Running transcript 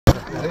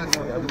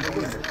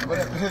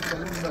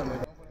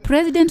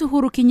President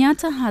Uhuru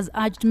Kenyatta has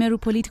urged Meru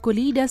political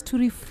leaders to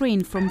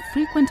refrain from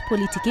frequent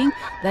politicking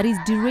that is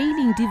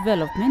derailing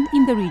development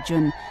in the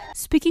region.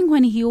 Speaking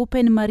when he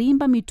opened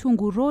Marimba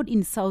Mitungu Road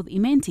in South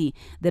Imenti,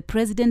 the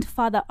president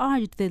further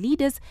urged the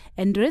leaders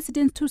and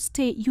residents to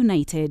stay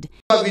united.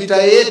 Vita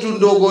yetu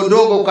ndogo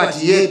ndogo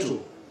kati yetu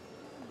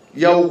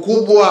ya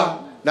ukubwa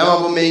na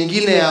mambo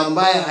mengine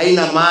ambaye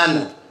haina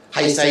maana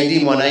haisaidii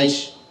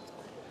mwananchi.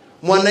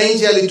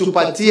 Mwananchi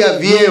alitupatia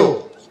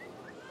vyeo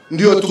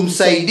ndio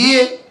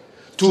tumsaidie,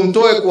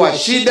 tumtoe kwa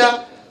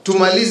shida,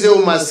 tumalize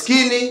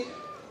umaskini,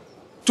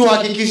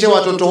 tuhakikishe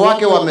watoto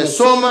wake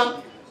wamesoma,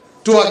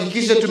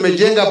 tuhakikishe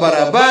tumejenga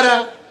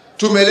barabara,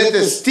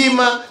 tumelete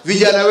stima,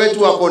 vijana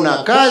wetu wako na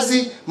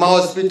kazi,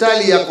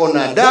 mahospitali yako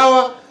na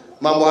dawa.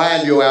 Mambo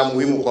haya ndio ya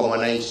muhimu kwa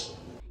mwananchi.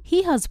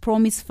 He has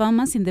promised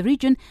farmers in the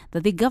region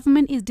that the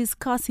government is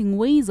discussing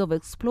ways of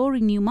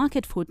exploring new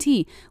market for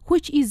tea,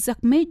 which is a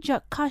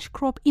major cash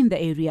crop in the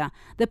area.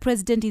 The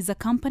president is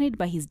accompanied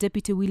by his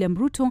deputy William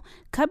Ruto,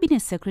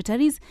 cabinet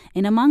secretaries,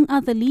 and among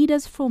other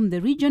leaders from the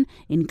region,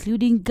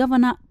 including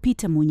Governor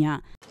Peter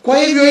Munya. Kwa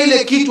hivyo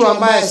ile kitu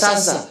ambaye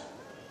sasa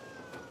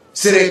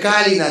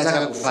serikali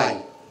inataka kufanya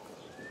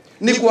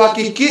ni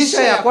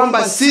kuhakikisha ya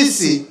kwamba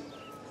sisi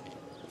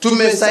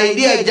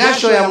tumesaidia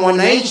jasho ya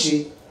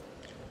mwananchi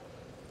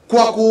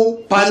kwa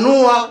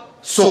kupanua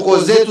soko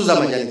zetu za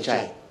majani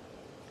chai.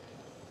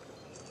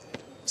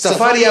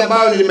 Safari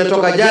ambayo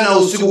nilimetoka jana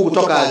usiku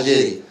kutoka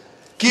Algeria,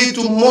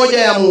 kitu mmoja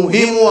ya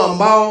muhimu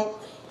ambao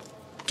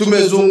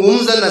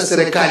tumezungumza na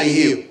serikali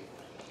hiyo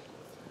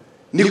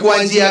ni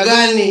kwa njia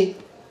gani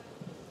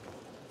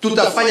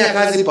tutafanya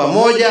kazi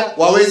pamoja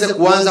waweze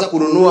kuanza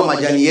kununua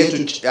majani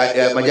yetu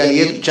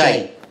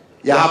chai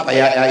ya hapa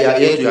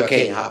yetu ya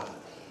Kenya hapa.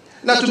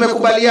 Na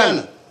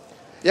tumekubaliana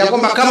ya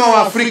kwamba kama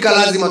Waafrika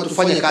lazima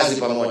tufanye kazi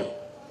pamoja.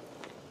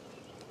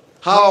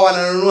 Hawa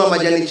wananunua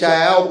majani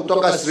chai yao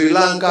kutoka Sri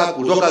Lanka,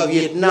 kutoka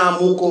Vietnam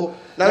huko,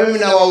 na mimi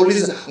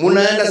nawauliza,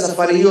 mnaenda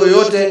safari hiyo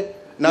yote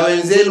na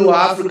wenzenu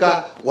wa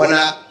Afrika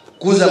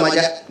wanakuza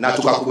majani? Na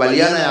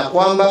tukakubaliana ya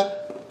kwamba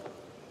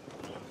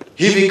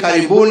hivi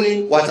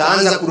karibuni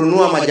wataanza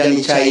kununua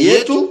majani chai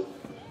yetu,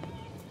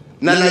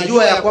 na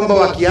najua ya kwamba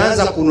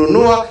wakianza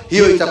kununua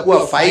hiyo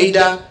itakuwa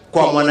faida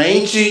kwa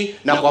mwananchi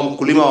na kwa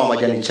mkulima wa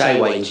majani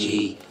chai wa nchi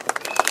hii.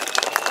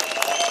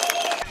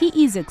 He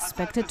is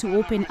expected to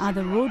open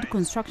other road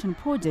construction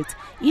projects,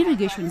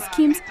 irrigation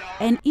schemes,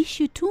 and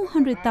issue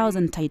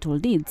 200,000 title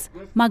deeds.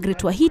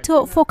 Margaret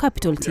Wahito for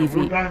Capital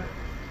TV.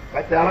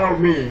 But allow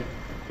me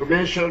to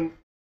mention